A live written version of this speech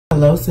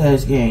Hello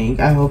Sag Gang,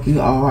 I hope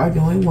you all are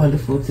doing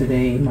wonderful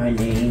today. My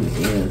name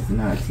is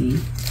Nati.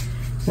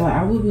 So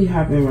I will be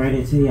hopping right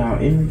into y'all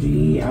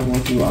energy. I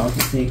want you all to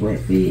take what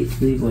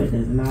fits, leave what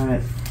does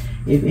not.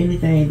 If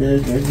anything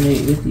does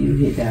resonate with you,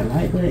 hit that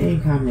like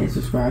button, comment,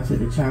 subscribe to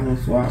the channel,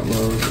 swap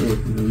roles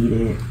if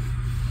needed.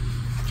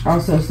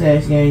 Also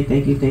Sag Gang,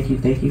 thank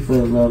you for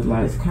the love,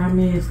 likes,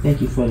 comments. Thank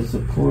you for the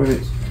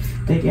support.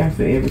 Thank y'all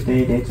for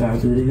everything that y'all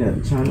do to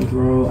help the channel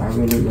grow. I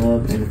really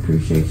love and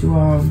appreciate you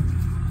all.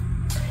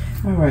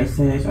 Alright,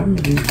 Sag, I'm going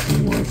to do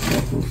 2 more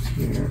shuffles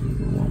here.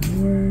 Maybe one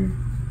more.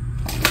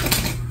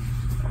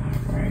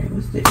 Alright,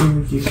 what's the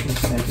energy for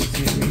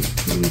Sagittarius?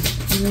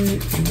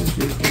 Please,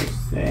 energy for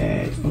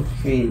Sag.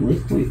 Okay,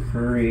 liquid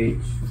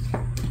courage.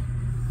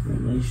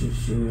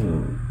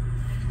 Relationship.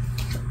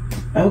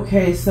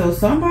 Okay, so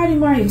somebody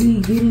might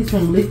be getting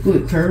some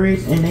liquid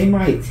courage and they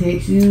might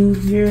text you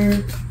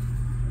here.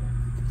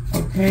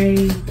 Okay,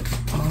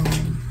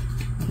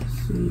 let's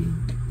see.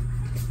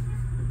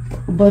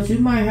 But you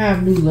might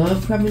have new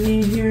love coming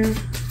in here.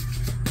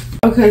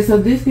 Okay, so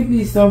this could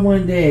be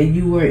someone that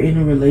you were in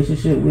a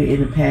relationship with in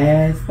the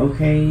past,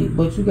 okay?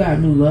 But you got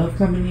new love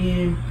coming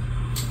in.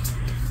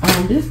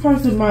 This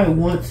person might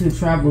want to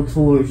travel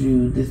towards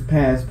you. This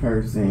past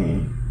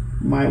person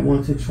might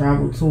want to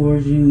travel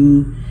towards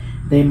you.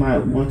 They might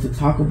want to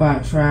talk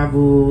about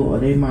travel, or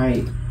they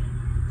might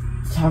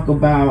talk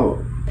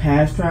about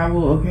past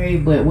travel, okay?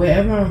 But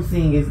whatever I'm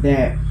seeing is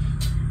that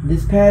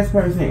this past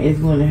person is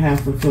going to have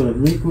some sort of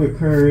liquid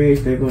courage.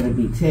 They're going to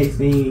be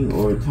texting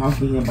or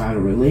talking about a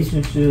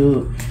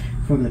relationship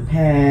from the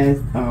past,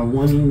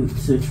 wanting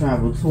to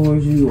travel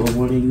towards you or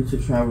wanting you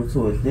to travel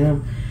towards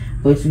them.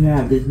 But you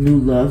have this new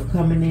love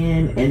coming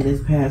in and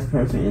this past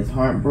person is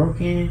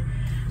heartbroken.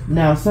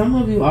 Now, some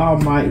of you all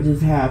might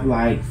just have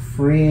like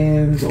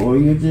friends, or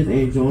you're just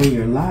enjoying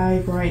your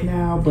life right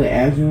now. But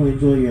as you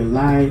enjoy your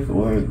life,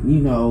 or, you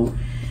know,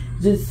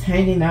 just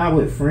hanging out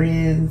with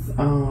friends,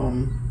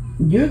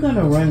 you're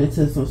gonna run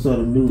into some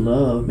sort of new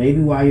love. Maybe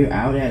while you're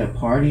out at a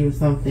party or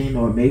something,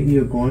 or maybe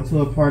you're going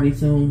to a party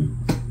soon.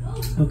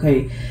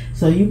 Okay,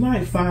 so you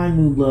might find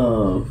new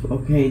love.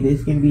 Okay,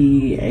 this can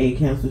be a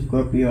Cancer,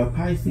 Scorpio, or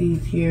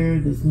Pisces here.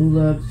 This new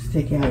love, just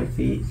take it how it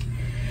fits.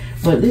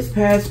 But this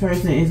past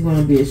person is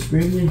going to be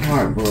extremely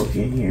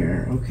heartbroken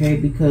here, okay?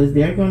 Because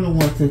they're going to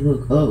want to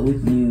hook up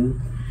with you.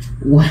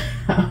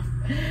 Wow.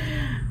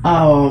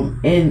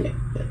 And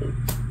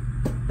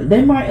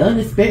they might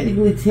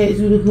unexpectedly text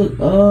you to hook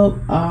up.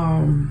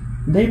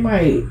 They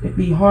might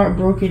be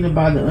heartbroken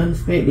about the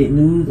unexpected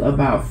news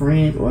about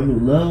friends or new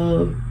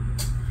love.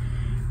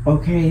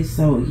 Okay,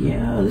 so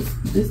yeah,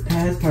 this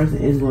past person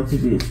is going to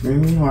be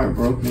extremely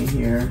heartbroken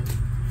here.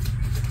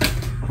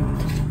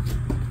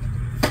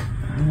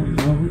 I don't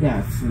know, we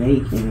got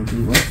snake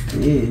energy. What's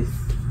this?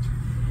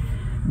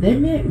 They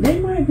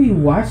might be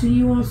watching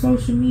you on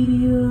social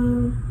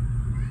media.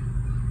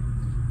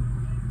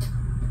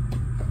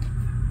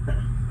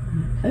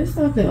 There's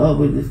something up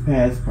with this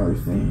past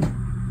person.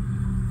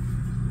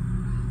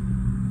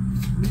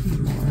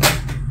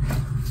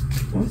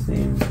 What's the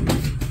energy?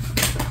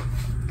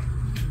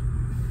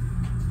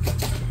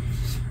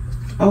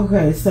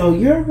 Okay, so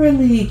you're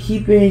really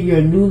keeping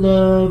your new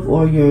love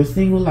or your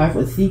single life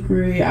a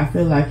secret. I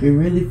feel like you're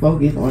really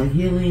focused on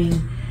healing.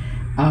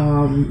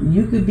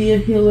 You could be a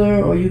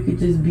healer, or you could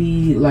just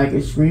be like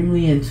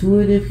extremely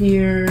intuitive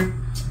here.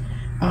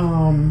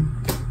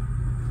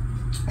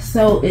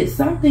 So it's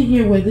something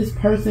here where this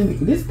person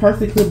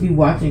could be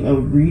watching a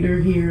reader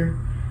here.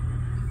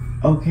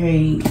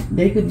 Okay,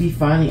 they could be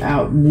finding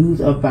out news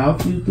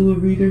about you through a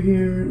reader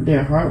here.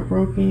 They're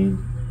heartbroken.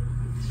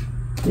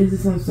 This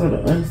is some sort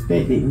of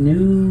unexpected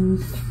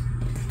news.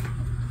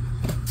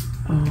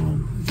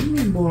 Give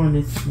me more on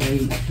this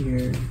snake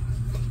here.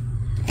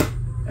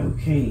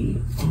 Okay,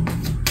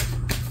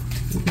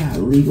 we got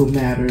legal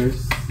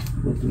matters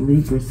with the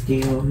Libra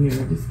scale here.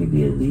 This could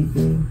be a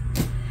Libra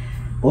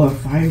or a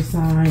fire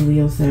sign,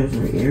 Leo,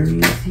 Sagittarius, or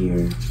Aries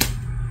here.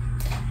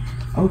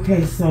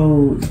 Okay,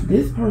 so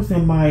this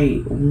person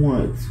might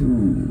want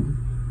to,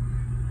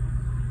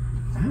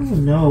 I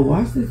don't know,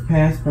 watch this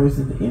past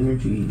person's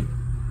energy.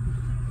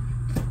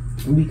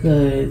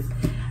 Because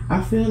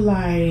I feel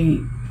like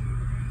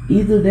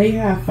either they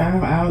have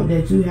found out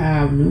that you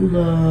have new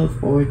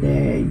love, or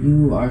that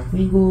you are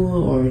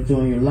single or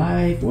enjoying your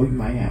life, or you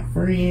might have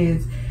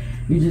friends.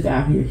 You're just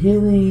out here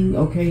healing.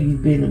 Okay,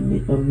 you've been a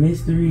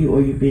mystery,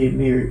 or you've been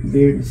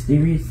very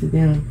mysterious to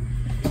them.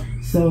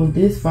 So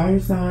this fire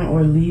sign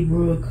or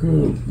Libra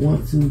could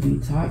want to be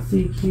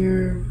toxic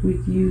here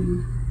with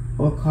you,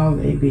 or cause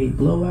a big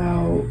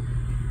blowout,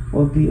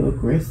 or be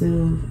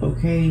aggressive.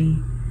 Okay.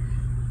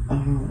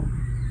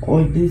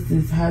 Or this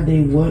is how they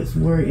once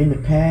were in the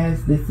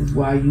past. This is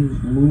why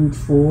you've moved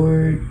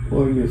forward,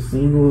 or you're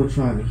single or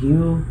trying to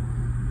heal.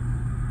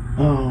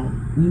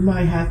 You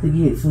might have to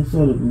get some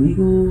sort of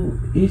legal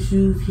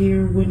issues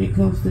here when it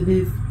comes to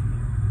this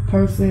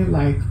person,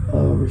 like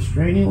a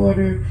restraining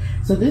order.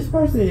 So this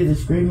person is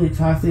extremely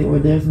toxic, or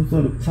there's some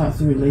sort of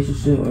toxic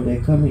relationship, or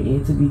they're coming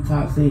in to be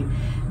toxic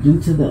due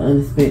to the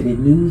unexpected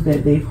news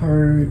that they've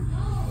heard.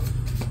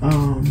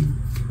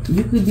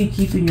 You could be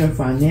keeping your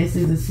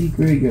finances a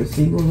secret, your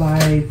single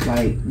life,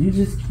 like you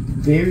just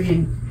very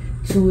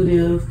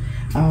intuitive.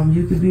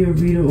 You could be a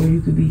reader, or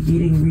you could be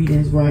getting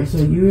readings, right? So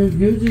you're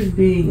just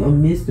being a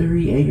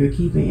mystery, and you're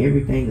keeping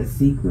everything a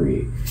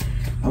secret.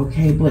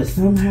 Okay, but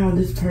somehow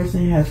this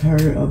person has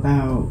heard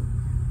about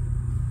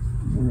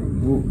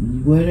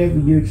whatever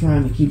you're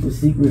trying to keep a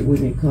secret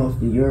when it comes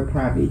to your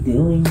private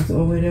dealings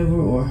or whatever,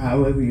 or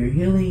however you're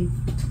healing.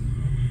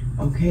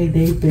 Okay,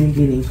 they've been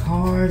getting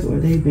cards, or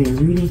they've been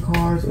reading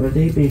cards, or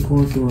they've been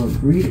going to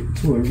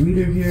a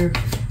reader here.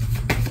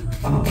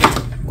 Oh,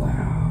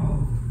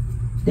 wow.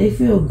 They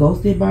feel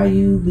ghosted by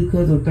you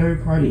because of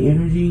third-party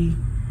energy.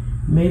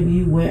 Maybe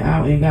you went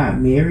out and got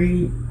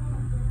married.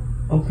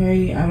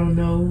 Okay, I don't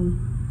know.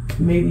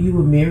 Maybe you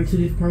were married to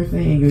this person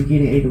and you're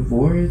getting a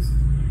divorce.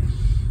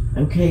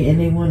 Okay, and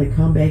they want to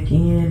come back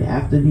in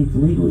after these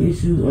legal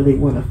issues, or they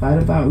want to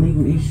fight about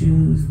legal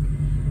issues.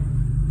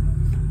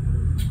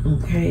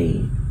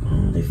 Okay,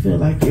 they feel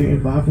like you're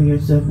involving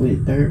yourself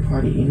with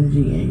third-party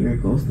energy and you're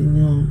ghosting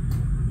them.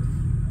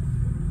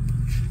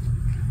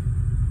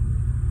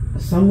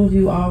 Some of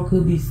you all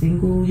could be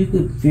single. You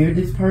could fear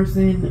this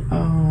person.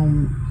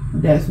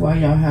 That's why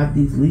y'all have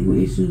these legal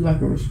issues,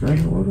 like a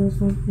restraining order or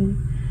something.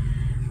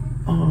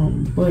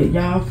 But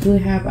y'all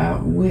could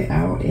have went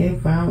out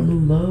and found new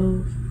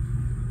love,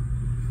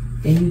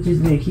 and you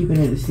just been keeping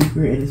it a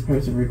secret, and this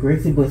person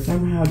regrets it. But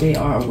somehow they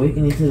are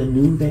awakening to the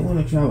news. They want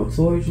to travel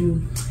towards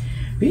you.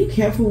 Be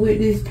careful with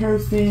this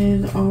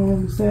person,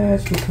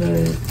 Sag,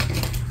 because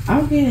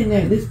I'm getting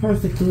that this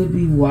person could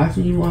be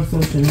watching you on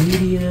social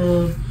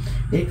media.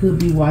 They could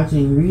be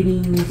watching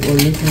readings or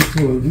listening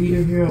to a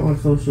reader here on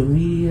social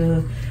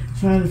media,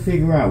 trying to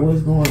figure out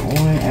what's going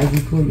on as you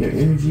pull your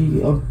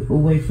energy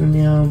away from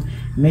them.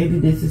 Maybe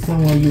this is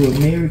someone you were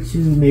married to.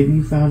 Maybe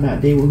you found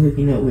out they were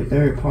hooking up with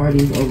third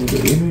parties over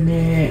the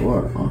internet,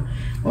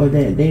 or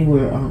that they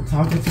were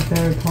talking to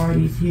third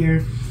parties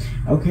here.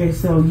 Okay,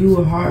 so you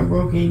were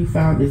heartbroken. You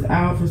found this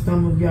out for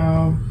some of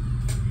y'all.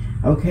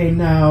 Okay,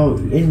 now,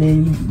 and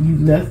then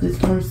you left this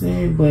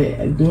person,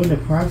 but during the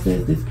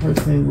process, this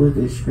person was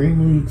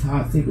extremely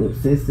toxic,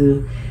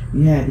 obsessive.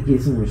 You had to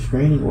get some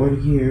restraining order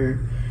here.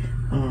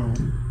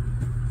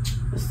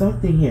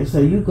 Something here. So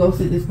you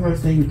ghosted this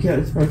person. You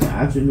kept this person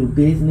out your new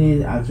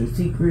business, out your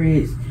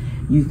secrets.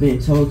 You've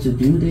been told to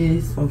do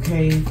this.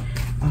 Okay.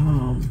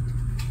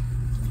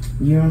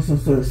 You're on some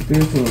sort of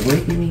spiritual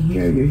awakening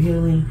here. You're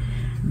healing.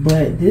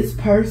 But this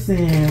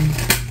person,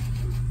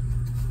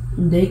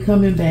 they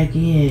coming back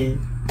in.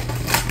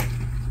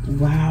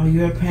 Wow,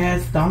 your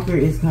past stalker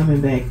is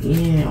coming back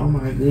in. Oh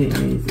my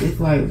goodness. It's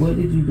like, what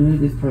did you do to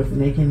this person?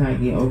 They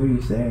cannot get over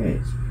you,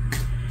 Sag.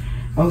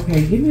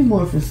 Okay, give me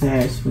more for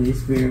Sag,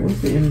 please, Spirit.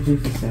 What's the energy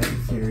for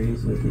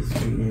Sagittarius with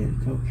this reading?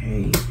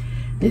 Okay.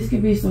 This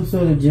could be some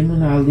sort of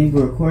Gemini,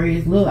 Libra,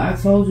 Aquarius. Look, I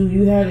told you,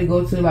 you had to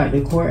go to like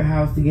the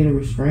courthouse to get a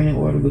restraining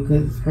order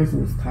because this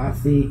person was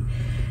toxic.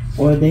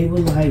 Or they were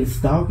like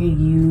stalking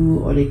you,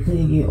 or they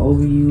couldn't get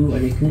over you, or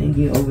they couldn't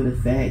get over the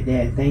fact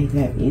that things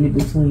have ended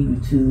between you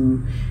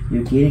two.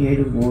 You're getting a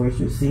divorce,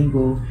 you're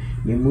single,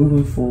 you're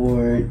moving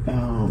forward.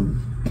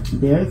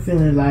 They're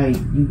feeling like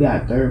you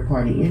got third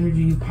party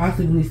energy.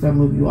 Possibly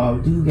some of you all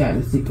do got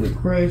a secret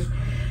crush,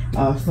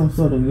 some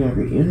sort of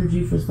younger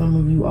energy for some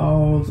of you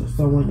all, so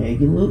someone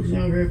that looks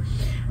younger.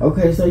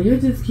 Okay, so you're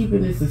just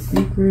keeping this a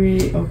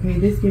secret. Okay,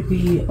 this could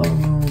be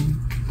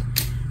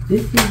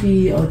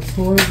a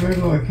Taurus,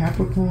 Virgo, or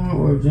Capricorn,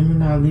 or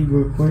Gemini,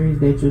 Libra, Aquarius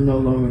that you're no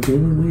longer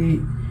dealing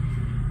with.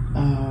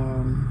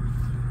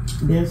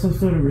 There's some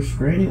sort of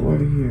restraining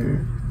order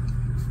here.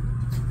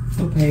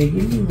 Okay,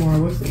 give me more.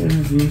 What's the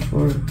energy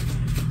for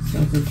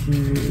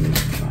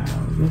Sagittarius?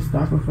 Wow, your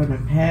stalker from the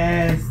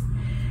past.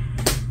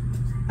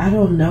 I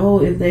don't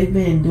know if they've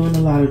been doing a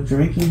lot of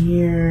drinking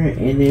here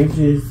and they're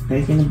just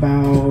thinking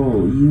about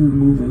you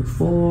moving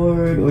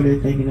forward, or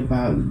they're thinking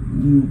about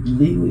you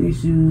legal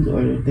issues,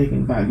 or they're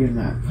thinking about you're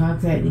not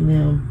contacting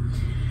them.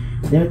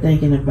 They're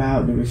thinking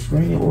about the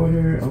restraining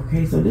order.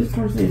 Okay, so this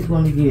person is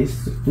going to get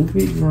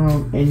stupid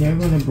drunk and they're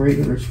going to break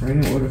the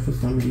restraining order for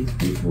some of these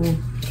people.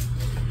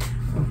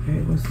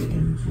 Okay, what's the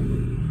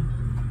energy?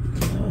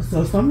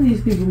 So some of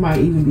these people might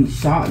even be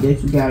shocked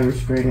that you got a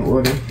restraining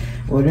order,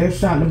 or they're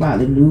shocked about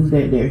the news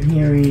that they're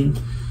hearing.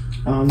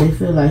 They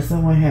feel like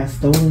someone has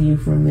stolen you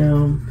from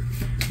them.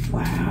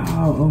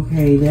 Wow,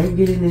 okay, they're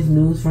getting this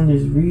news from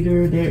this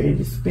reader. They're in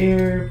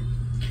despair.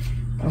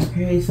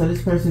 Okay, so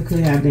this person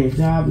could have been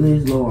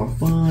jobless, low on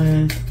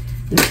funds.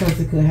 This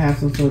person could have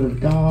some sort of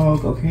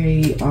dog.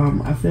 Okay,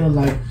 I feel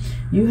like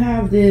you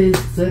have this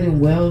sudden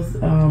wealth.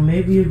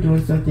 Maybe you're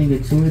doing something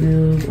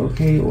intuitive,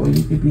 okay, or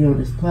you could be on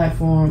this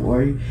platform,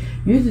 or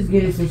you're just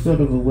getting some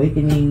sort of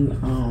awakening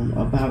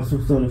about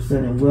some sort of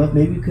sudden wealth.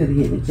 Maybe you could have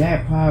hit the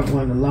jackpot,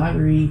 won the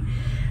lottery,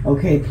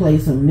 okay, play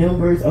some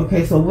numbers.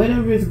 Okay, so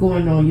whatever is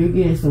going on, you're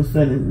getting some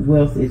sudden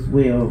wealth as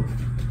well.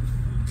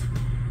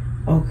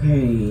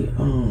 Okay, I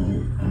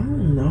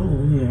don't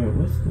know here.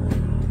 What's going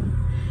on?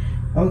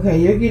 Okay,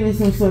 you're getting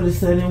some sort of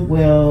sudden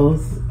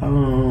wealth,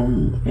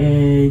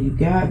 and you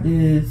got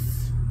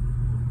this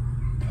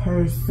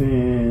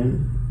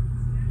person.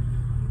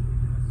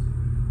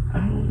 I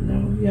don't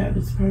know. You got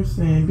this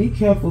person. Be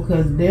careful,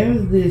 because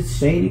there's this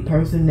shady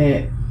person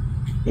that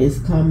is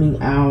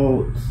coming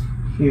out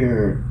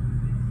here.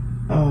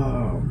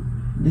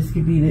 This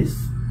could be this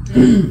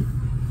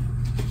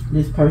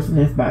this person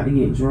that's about to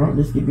get drunk.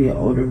 This could be an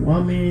older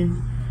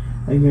woman,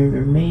 a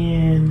younger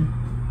man.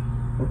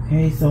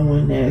 Okay,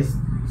 someone that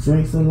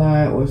drinks a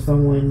lot, or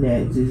someone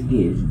that just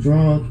gets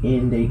drunk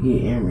and they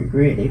get in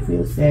regret. They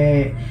feel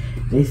sad.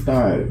 They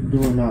start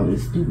doing all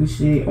this stupid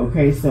shit.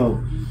 Okay,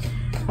 so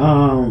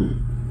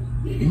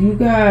you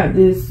got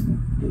this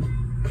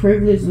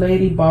privileged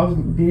lady, boss,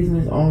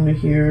 business owner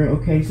here.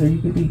 Okay, so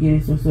you could be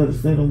getting some sort of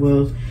sudden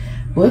wealth,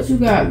 but you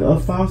got a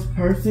false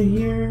person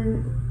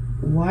here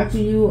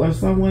watching you, or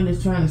someone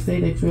is trying to say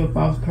that you're a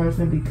false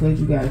person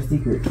because you got a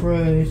secret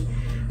crush,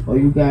 or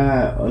you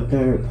got a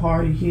third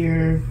party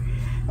here.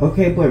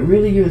 Okay, but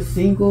really you're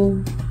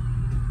single.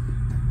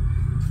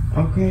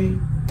 Okay.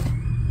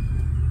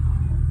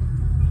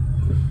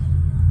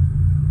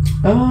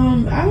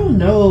 I don't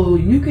know.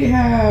 You could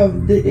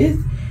have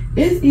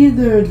it's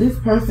either this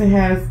person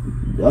has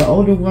an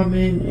older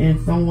woman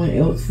and someone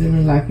else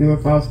feeling like you're a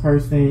false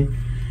person.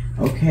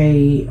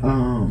 Okay,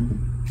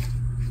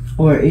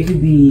 or it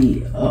could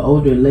be an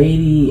older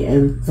lady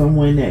and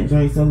someone that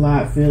drinks a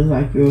lot feels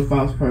like you're a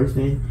false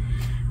person,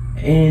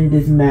 and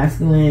this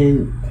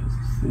masculine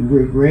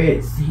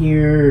regrets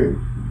here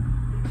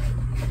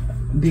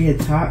being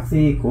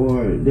toxic,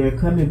 or they're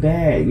coming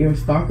back. Your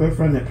stalker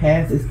from the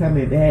past is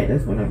coming back.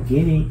 That's what I'm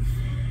getting.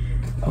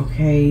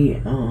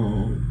 Okay,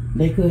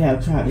 they could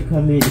have tried to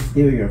come in and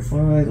steal your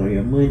funds or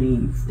your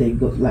money. They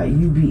go like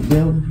you beat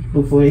them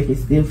before they can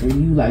steal from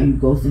you. Like you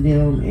ghosted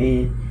them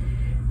and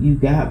you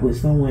got with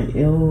someone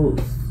else.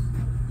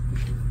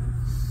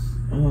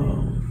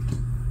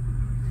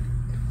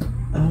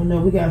 I don't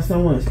know. We got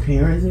someone's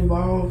parents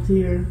involved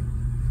here.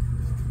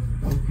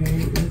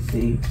 Okay, let's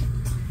see.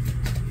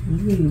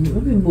 Let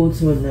me move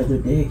to another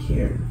deck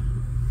here.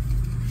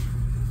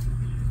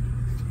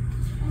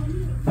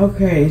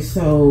 Okay,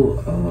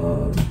 so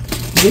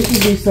this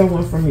could be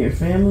someone from your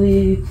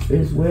family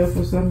as well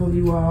for some of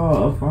you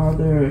all. A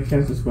father, a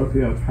Cancer,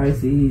 Scorpio, or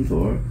Pisces,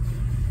 or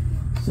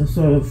some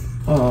sort of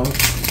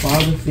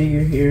father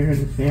figure here in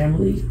the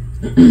family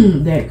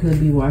that could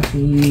be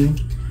watching you.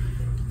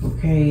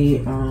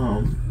 Okay,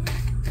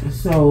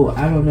 so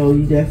I don't know,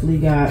 you definitely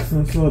got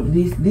some sort of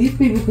these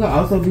people could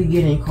also be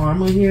getting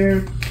karma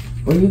here,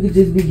 or you could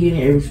just be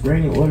getting a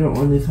restraining order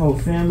on this whole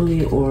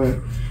family,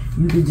 or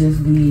you could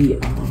just be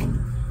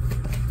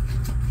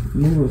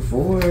moving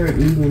forward.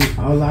 Even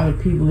a lot of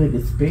people in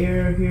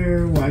despair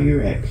here while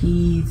you're at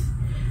peace.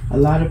 A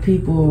lot of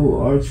people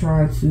are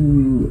trying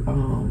to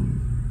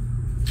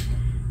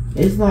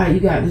it's like you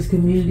got this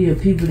community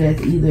of people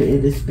that's either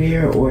in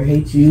despair or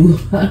hate you.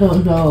 I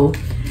don't know.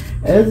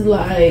 It's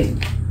like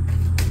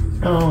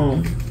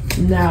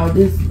now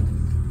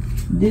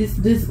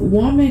this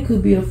woman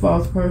could be a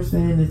false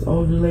person, this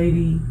older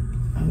lady.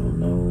 I don't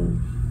know.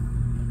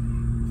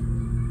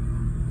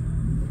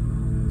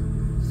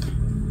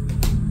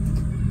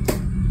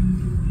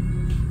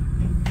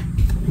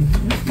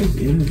 What's this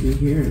energy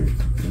here?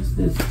 What's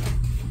this?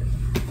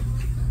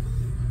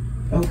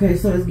 Okay,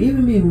 so it's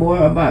giving me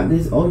more about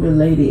this older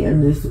lady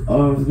and this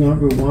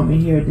younger woman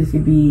here. This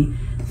could be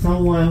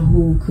someone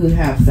who could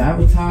have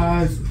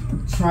tried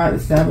to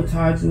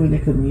sabotage you in the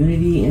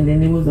community, and then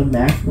there was a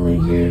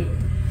masculine here.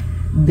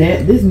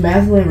 That this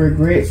masculine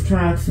regrets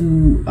trying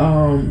to,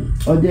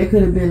 or there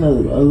could have been a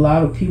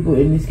lot of people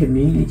in this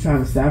community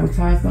trying to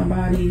sabotage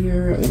somebody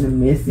here in a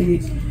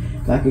message,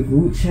 like a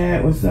group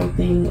chat or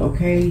something.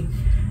 Okay.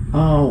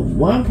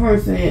 One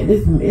person,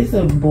 it's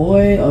a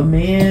boy, a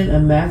man, a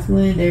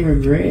masculine. They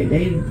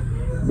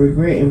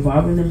regret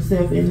involving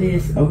themselves in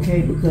this.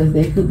 Okay, because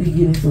they could be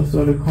getting some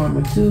sort of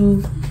karma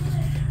too.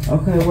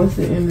 Okay, what's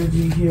the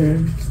energy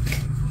here?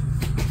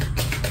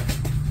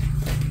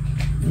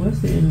 What's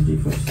the energy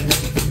for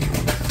Sagittarius?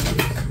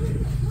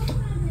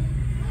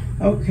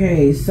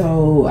 Okay,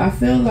 so I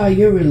feel like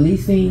you're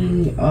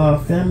releasing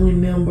family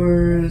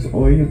members,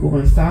 or you're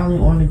going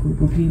silent on a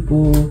group of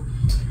people.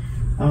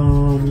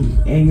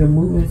 And you're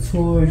moving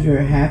towards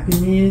your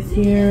happiness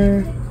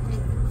here.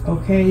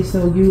 Okay,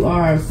 so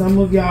some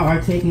of y'all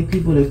are taking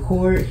people to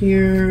court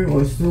here,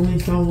 or suing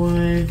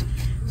someone,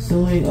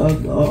 suing a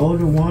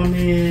older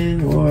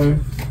woman, or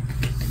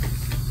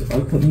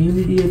a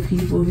community of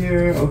people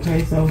here.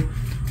 Okay, so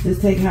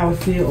just take how it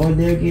feels, or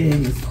they're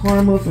getting this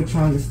karma for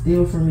trying to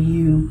steal from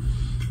you.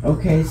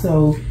 Okay,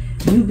 so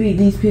you beat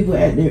these people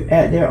at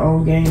their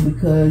own game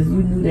because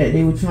you knew that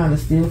they were trying to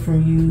steal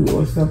from you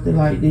or something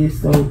like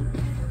this. So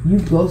you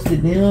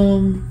ghosted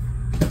them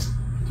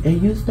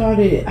and you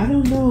started, I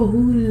don't know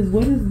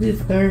what is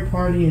this third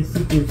party and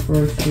secret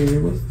first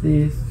here? What's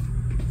this?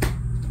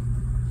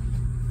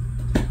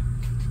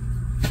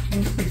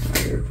 What's this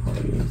third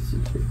party and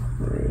secret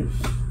crush.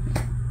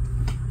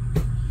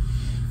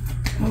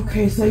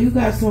 Okay, so you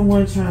got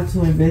someone trying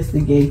to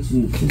investigate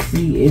you to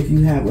see if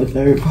you have a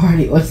third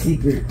party or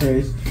secret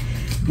crush.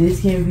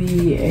 This can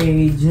be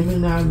a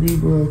Gemini,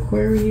 Libra,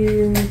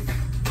 Aquarius,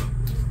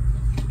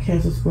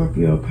 Cancer,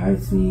 Scorpio,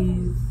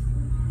 Pisces.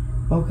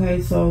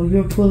 Okay, so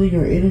you're pulling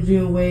your energy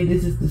away.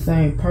 This is the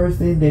same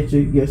person that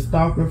your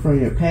stalker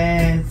from your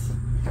past.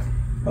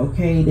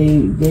 Okay,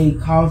 they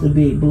cause a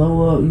big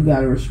blow up. You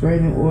got a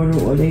restraining order,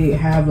 or they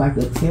have like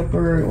a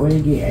temper, or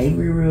they get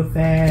angry real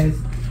fast,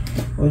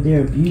 or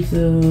they're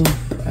abusive.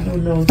 I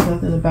don't know,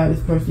 something about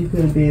this person. You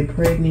could have been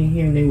pregnant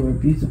here and they were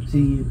abusive to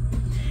you.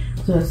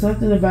 So it's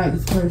something about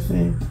this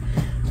person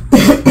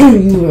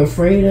you were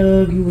afraid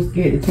of. You were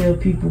scared to tell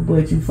people,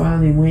 but you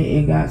finally went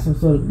and got some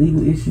sort of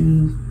legal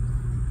issues.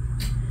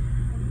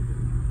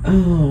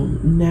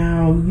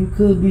 Now you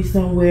could be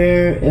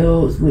somewhere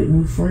else with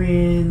new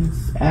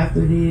friends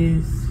after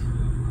this.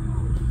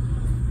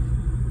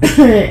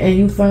 And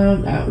you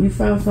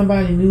found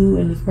somebody new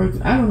in this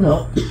person. I don't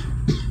know.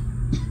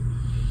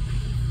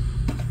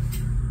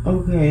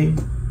 Okay.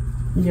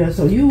 Yeah,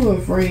 so you were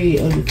afraid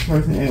of this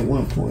person at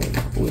one point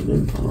with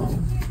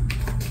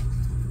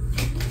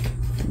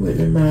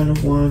the Nine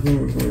of Wands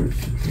in reverse.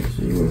 Okay,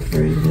 so you were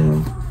afraid of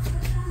them.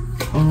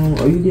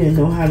 Or you didn't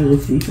know how to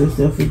defeat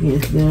yourself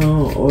against them,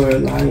 or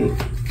like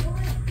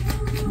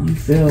you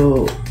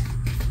felt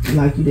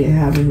like you didn't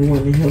have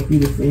anyone to help you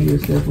defend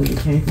yourself when it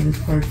came to this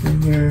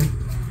person here.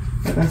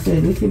 Like I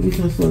said, this could be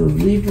some sort of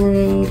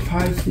Libra,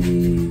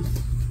 Pisces,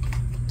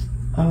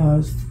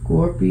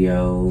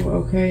 Scorpio,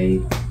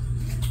 okay?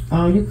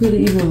 You could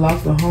have even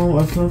lost a home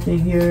or something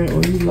here,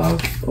 or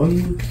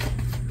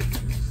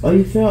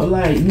you felt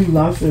like you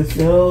lost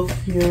yourself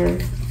here.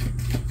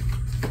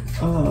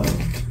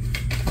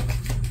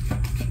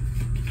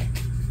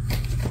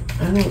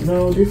 I don't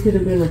know. This could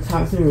have been a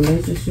toxic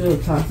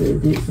relationship, toxic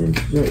addiction,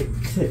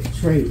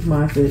 traits,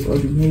 mindsets, or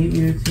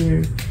behaviors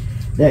here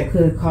that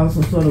could have caused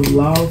some sort of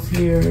loss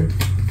here.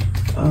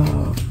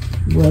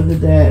 Whether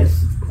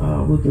that's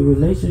with the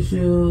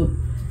relationship,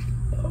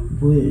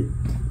 with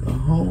a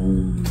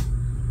home,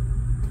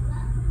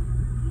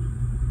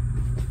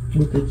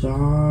 with a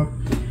job.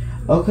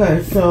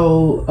 Okay,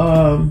 so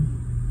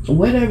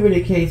whatever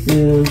the case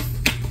is,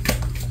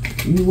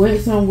 you went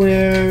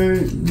somewhere,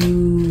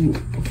 you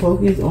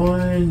focus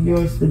on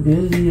your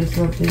stability or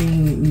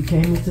something, you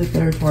came into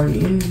third party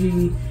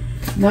energy.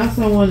 Now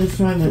someone is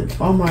trying to,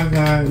 oh my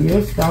god,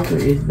 your stalker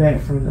is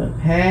back from the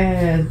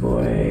past,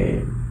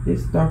 boy.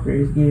 This stalker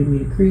is giving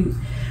me the creeps.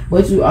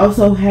 But you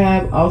also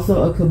have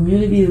a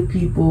community of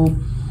people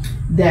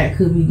that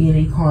could be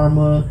getting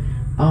karma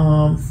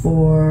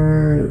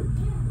for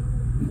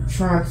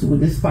trying to,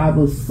 with this Five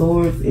of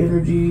Swords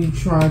energy,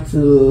 trying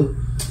to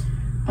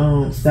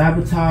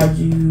sabotage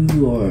you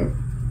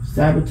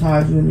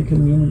in the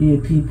community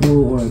of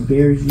people, or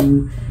embarrass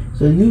you.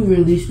 So you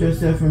released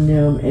yourself from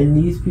them, and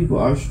these people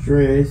are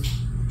stressed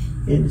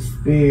and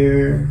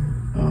despair,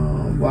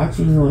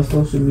 watching you on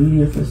social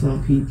media for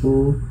some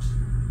people.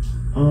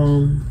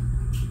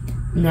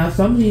 Now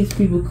some of these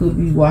people could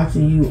be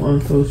watching you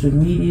on social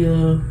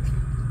media,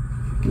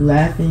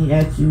 laughing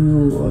at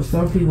you, or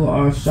some people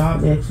are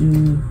shocked at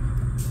you.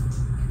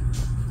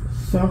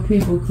 Some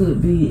people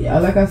could be,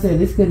 like I said,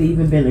 this could have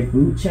even been a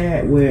group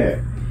chat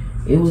where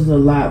it was a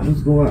lot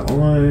was going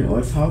on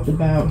or talked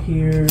about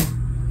here.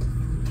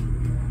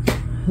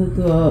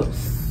 Hookups,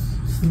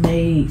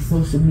 snakes,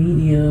 social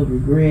media,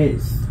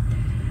 regrets.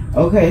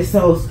 Okay,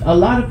 so a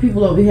lot of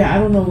people over here, I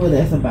don't know what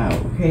that's about.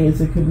 Okay,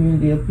 it's a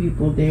community of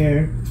people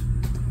there.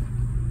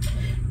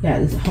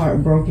 Got this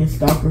heartbroken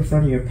stalker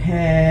from your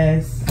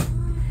past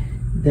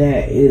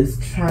that is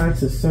trying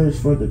to search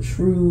for the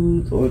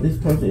truth, or this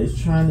person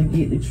is trying to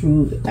get the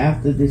truth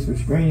after this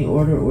restraining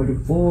order or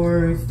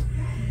divorce.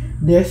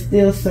 They're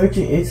still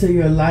searching into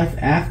your life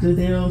after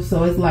them.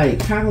 So it's like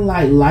kind of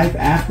like life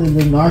after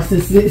the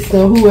narcissist,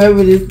 or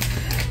whoever the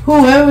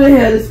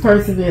hell this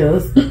person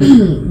is.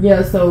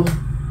 Yeah, so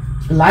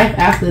life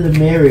after the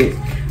marriage.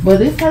 But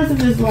this person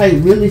is like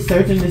really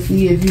searching to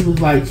see if you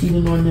was like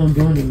cheating on them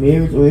during the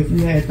marriage, or if you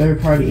had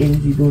third party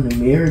energy during the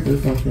marriage or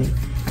something.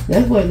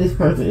 That's what this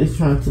person is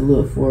trying to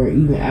look for,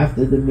 even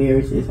after the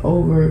marriage is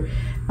over.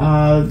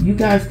 You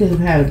guys could have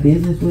had a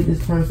business with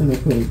this person, or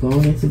could have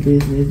gone into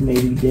business.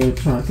 Maybe they're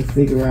trying to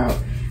figure out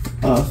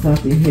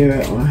something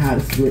here on how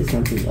to split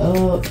something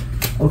up.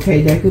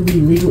 Okay, there could be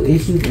legal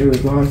issues in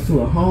regards to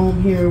a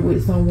home here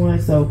with someone.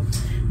 So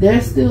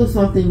there's still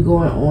something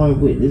going on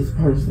with this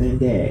person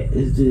that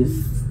is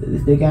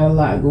just, they got a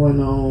lot going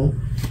on.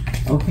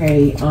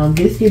 Okay,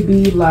 this could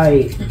be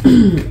like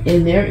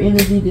in their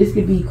energy, this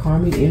could be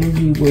karmic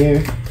energy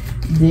where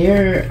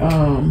they're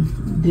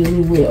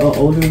dealing with an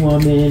older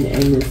woman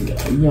and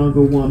this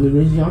younger woman.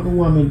 This younger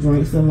woman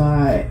drinks a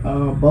lot.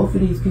 Both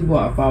of these people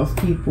are false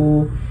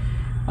people.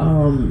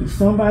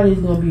 Somebody's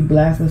going to be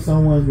blasting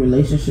someone's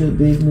relationship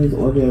business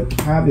or their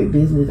private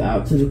business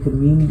out to the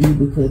community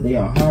because they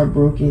are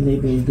heartbroken.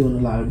 They've been doing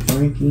a lot of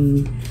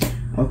drinking.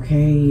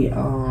 Okay,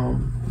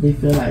 they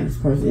feel like this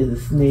person is a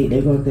snake.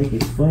 They're gonna think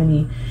it's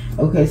funny.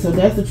 Okay, so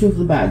that's the truth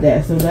about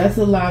that. So that's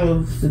a lot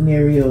of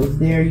scenarios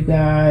there, you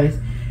guys.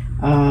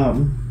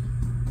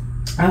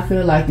 I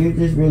feel like you're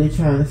just really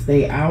trying to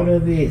stay out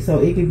of it. So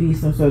it could be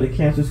some sort of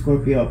Cancer,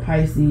 Scorpio,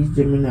 Pisces,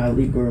 Gemini,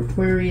 Libra,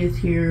 Aquarius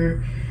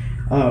here.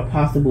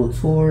 Possible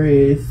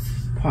Taurus,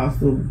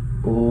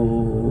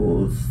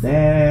 possible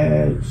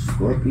Sag,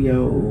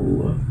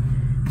 Scorpio,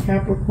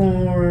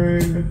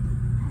 Capricorn,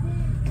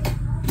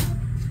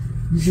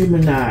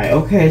 Gemini.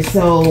 Okay,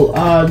 so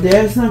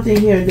there's something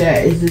here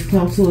that is just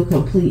come to a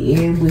complete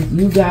end with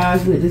you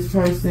guys, with this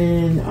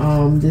person.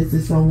 This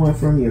is someone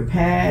from your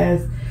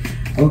past.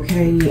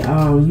 Okay,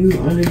 you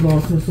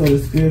undergoing some sort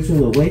of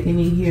spiritual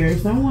awakening here.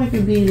 Someone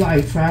could be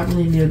like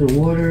traveling near the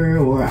water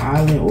or an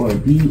island or a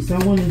beach.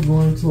 Someone is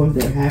going towards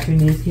their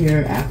happiness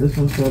here after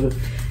some sort of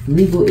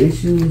legal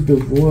issues,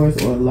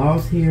 divorce, or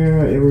loss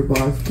here in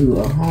regards to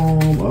a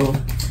home or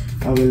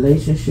a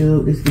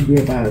relationship. This could be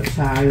about a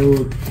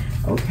child.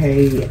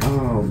 Okay, this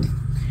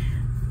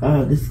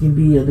can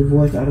be a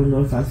divorce. I don't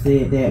know if I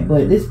said that,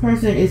 but this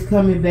person is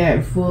coming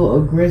back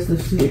full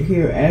aggressive shit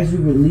here as you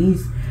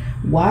release.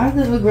 Why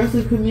the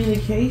aggressive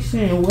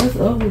communication? What's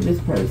up with this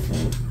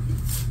person?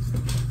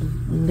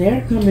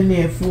 They're coming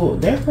in full.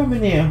 They're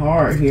coming in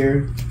hard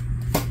here.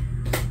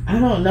 I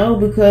don't know,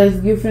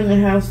 because you're finna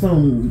have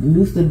some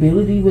new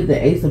stability with the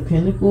Ace of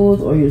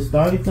Pentacles, or you're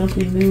starting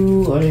something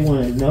new, or they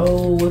want to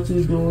know what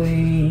you're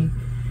doing.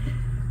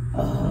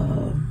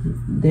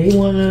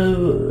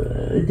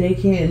 They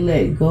can't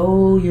let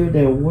go. You're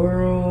their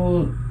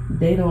world.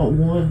 They don't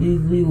want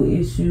these legal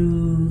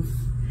issues.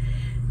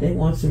 They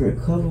want to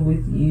recover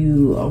with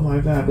you. Oh my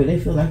God, but they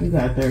feel like you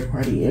got third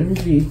party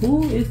energy.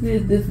 Who is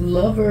this? This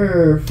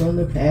lover from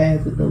the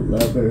past with the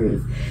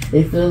lovers.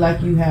 They feel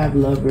like you have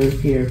lovers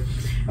here.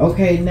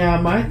 Okay,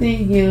 now my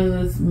thing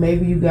is,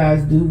 maybe you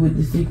guys do with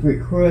the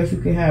secret crush.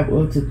 You can have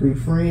up to 3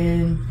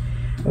 friends.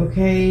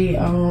 Okay,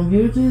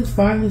 you're just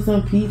finding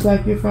some peace,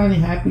 like you're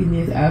finding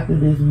happiness after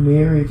this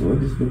marriage or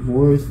this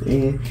divorce.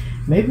 And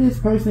maybe this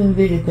person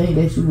didn't think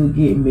that you would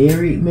get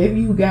married.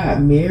 Maybe you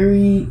got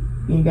married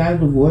and got a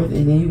divorce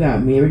and then you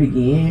got married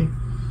again.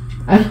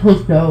 I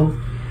don't know.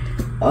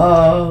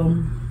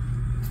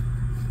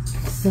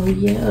 So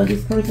yeah,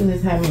 this person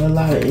is having a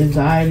lot of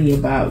anxiety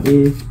about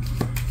this.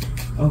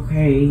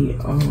 Okay,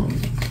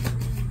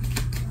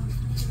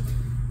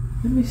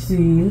 let me see.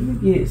 Let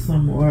me get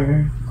some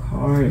more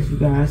cards, you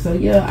guys. So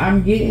yeah,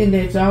 I'm getting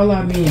that y'all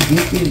are being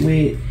gifted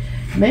with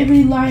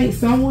maybe like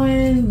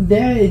someone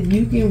that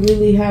you can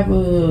really have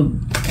a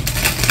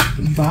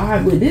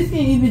vibe with. This can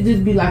even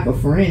just be like a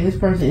friend. This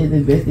person is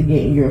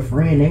investigating your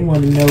friend. They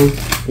want to know,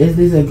 is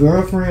this a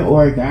girlfriend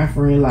or a guy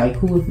friend? Like,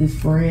 who is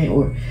this friend?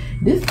 Or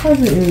this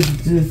person is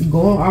just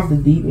going off the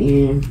deep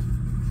end.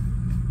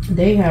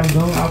 They have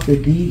gone off the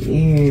deep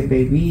end,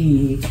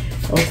 baby.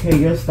 Okay,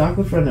 your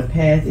stalker from the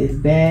past is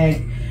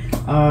back.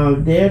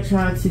 They're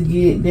trying to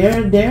get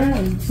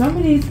some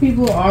of these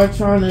people are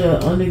trying to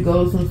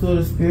undergo some sort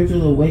of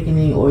spiritual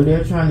awakening, or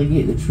they're trying to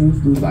get the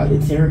truth through like the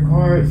tarot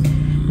cards.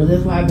 So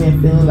that's why I've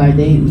been feeling like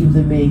they've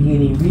either been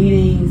getting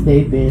readings,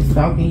 they've been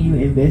stalking you,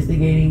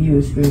 investigating you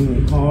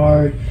extremely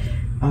hard.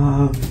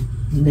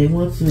 They've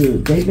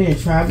been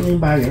traveling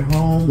by your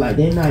home, like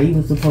they're not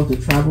even supposed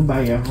to travel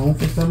by your home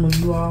for some of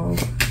you all.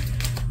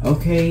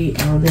 Okay,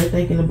 they're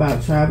thinking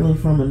about traveling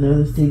from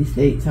another city,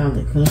 state, town,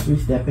 and country,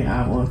 stepping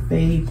out on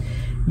faith.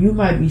 You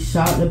might be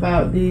shocked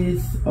about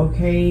this,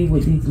 okay,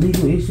 with these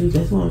legal issues.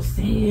 That's what I'm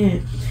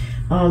saying.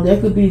 There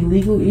could be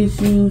legal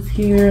issues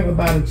here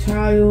about a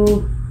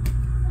child,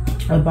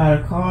 about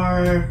a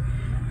car,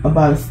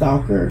 about a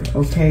stalker.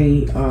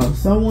 Okay,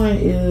 someone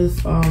is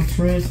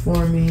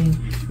transforming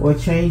or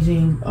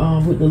changing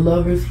with the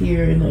lovers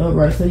here in the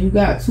upright. So you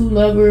got 2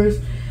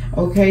 lovers.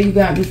 Okay, you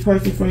got this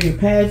person from your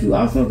past. You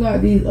also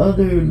got these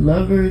other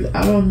lovers.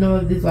 I don't know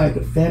if it's like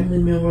family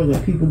members or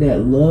people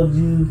that love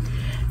you.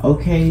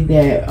 Okay,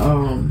 that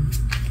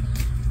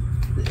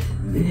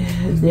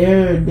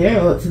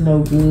they're up to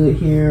no good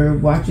here,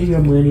 watching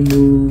your money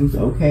moves.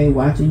 Okay,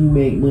 watching you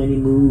make money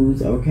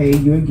moves. Okay,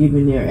 you're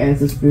giving their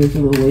ass a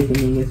spiritual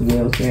awakening as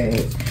well,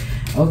 Sag.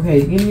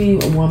 Okay, give me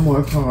one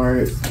more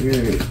card,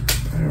 Spirit.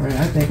 All right,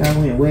 I think I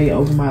went way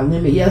over my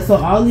limit. Yeah, so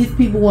all these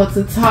people want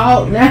to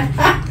talk now.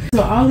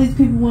 So all these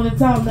people want to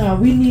talk now.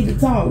 We need to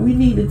talk. We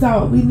need to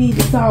talk. We need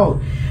to talk.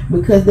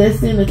 Because they're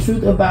seeing the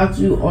truth about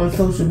you on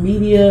social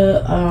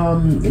media.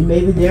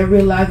 Maybe they're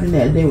realizing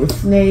that they were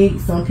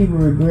snakes. Some people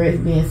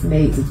regret being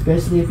snakes,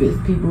 especially if it's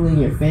people in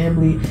your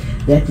family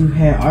that you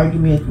had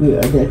arguments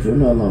with or that you're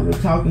no longer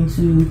talking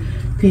to.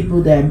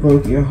 People that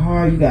broke your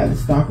heart. You got the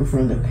stalker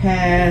from the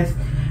past.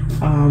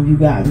 You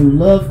got new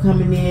love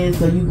coming in.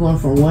 So you're going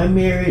from one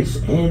marriage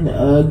and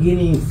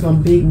getting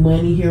some big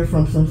money here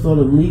from some sort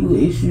of legal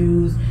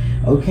issues.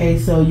 Okay,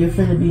 so you're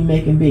finna be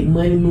making big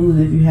money moves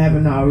if you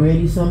haven't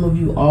already. Some of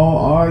you all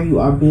are. You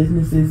are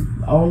businesses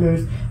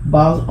owners,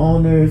 boss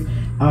owners.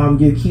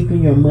 You're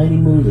keeping your money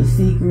moves a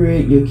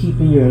secret. You're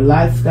keeping your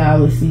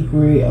lifestyle a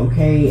secret.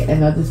 Okay,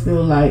 and I just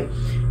feel like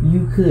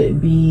You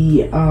could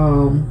be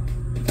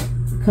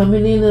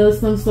coming into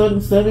some sort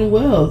of sudden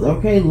wealth.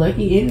 Okay,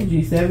 lucky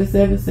energy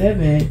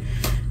 777.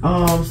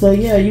 So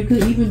yeah, you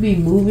could even be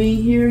moving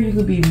here. You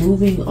could be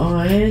moving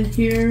on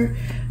here.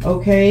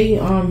 Okay,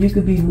 you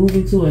could be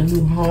moving to a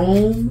new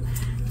home.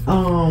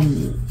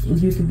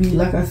 You could be,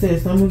 like I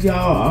said, some of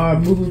y'all are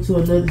moving to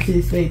another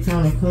city, state,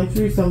 town, or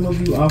country. Some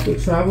of you all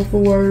could travel for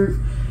work.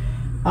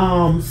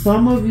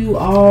 Some of you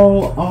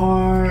all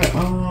are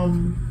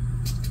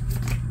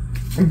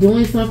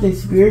doing something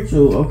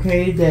spiritual,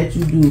 okay, that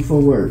you do for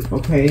work,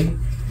 okay.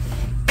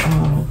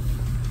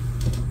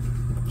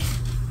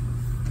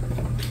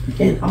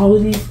 And all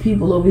of these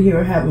people over here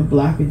are having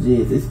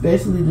blockages,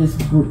 especially this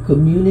group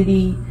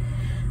community.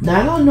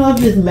 Now, I don't know if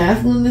this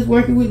masculine is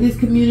working with this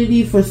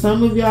community. For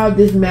some of y'all,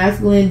 this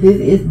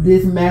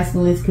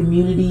masculine's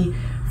community.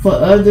 For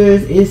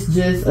others, it's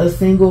just a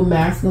single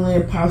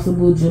masculine,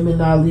 possible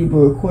Gemini,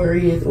 Libra,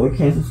 Aquarius, or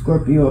Cancer,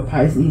 Scorpio, or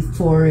Pisces,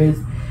 Taurus,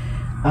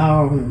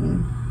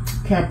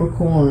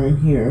 Capricorn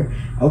here.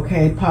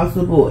 Okay,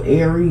 possible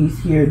Aries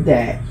here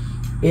that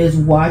is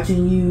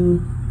watching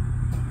you,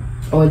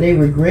 or they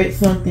regret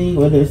something,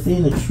 or they're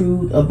seeing the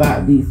truth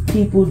about these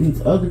people,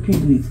 these other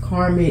people, these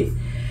karmics.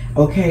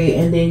 Okay,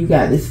 and then you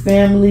got this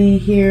family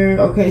here.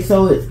 Okay,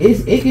 so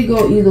it could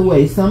go either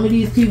way. Some of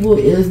these people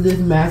is this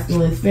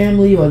masculine's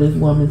family or this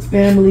woman's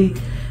family.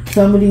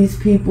 Some of these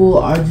people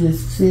are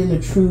just seeing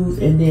the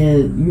truth, and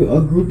then you're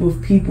a group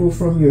of people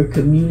from your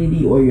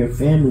community or your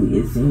family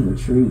is seeing the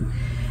truth.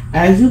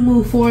 As you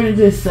move forward and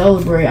just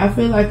celebrate, I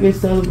feel like you're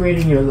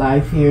celebrating your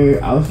life here.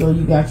 Also,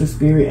 you got your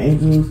spirit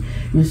angels,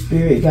 your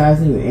spirit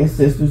guides, and your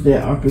ancestors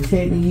that are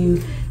protecting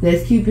you,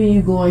 that's keeping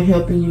you going,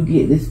 helping you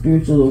get this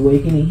spiritual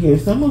awakening here.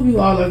 Some of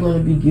you all are going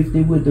to be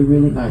gifted with a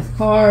really nice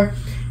car.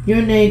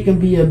 Your name can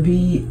be a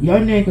B. Your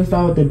name can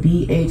start with the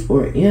B, H,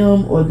 or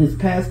M, or this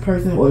past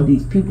person or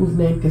these people's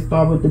name can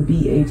start with the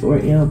B, H, or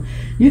M.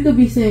 You could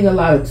be seeing a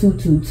lot of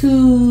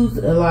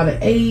 222s, a lot of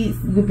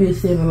 8s. You could be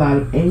seeing a lot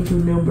of angel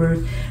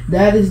numbers.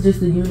 That is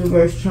just the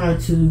universe trying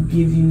to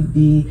give you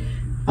the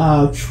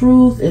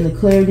truth and the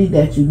clarity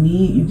that you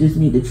need. You just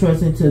need to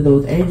trust into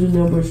those angel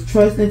numbers,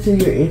 trust into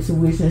your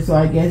intuition. So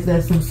I guess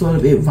that's some sort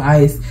of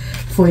advice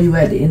for you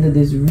at the end of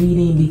this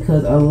reading,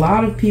 because a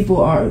lot of people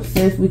are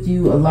obsessed with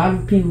you. A lot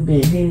of people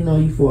been hating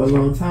on you for a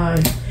long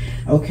time.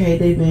 Okay,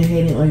 they've been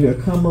hating on your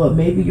come up.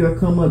 Maybe your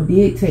come up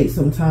did take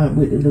some time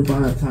with the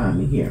divine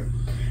timing here.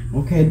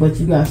 Okay, but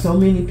you got so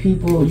many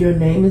people, your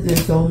name is in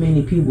so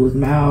many people's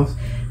mouths.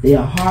 They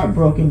are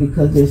heartbroken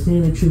because they're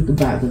seeing the truth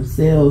about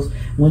themselves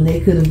when they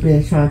could have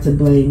been trying to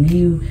blame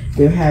you.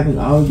 They're having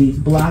all of these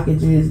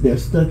blockages. They're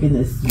stuck in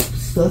this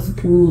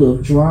cesspool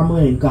of drama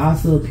and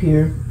gossip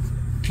here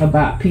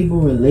about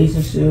people,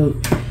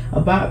 relationships,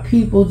 about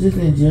people just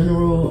in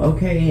general.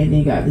 Okay, and then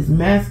you got this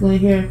masculine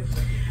here.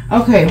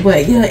 Okay,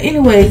 but yeah,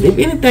 anyways, if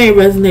anything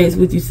resonates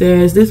with you,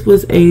 Sag, this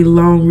was a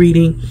long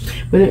reading,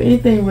 but if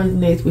anything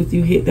resonates with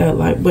you, hit that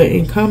like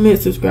button, comment,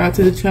 subscribe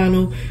to the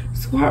channel,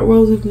 squat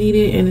rolls if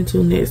needed, and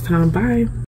until next time, bye.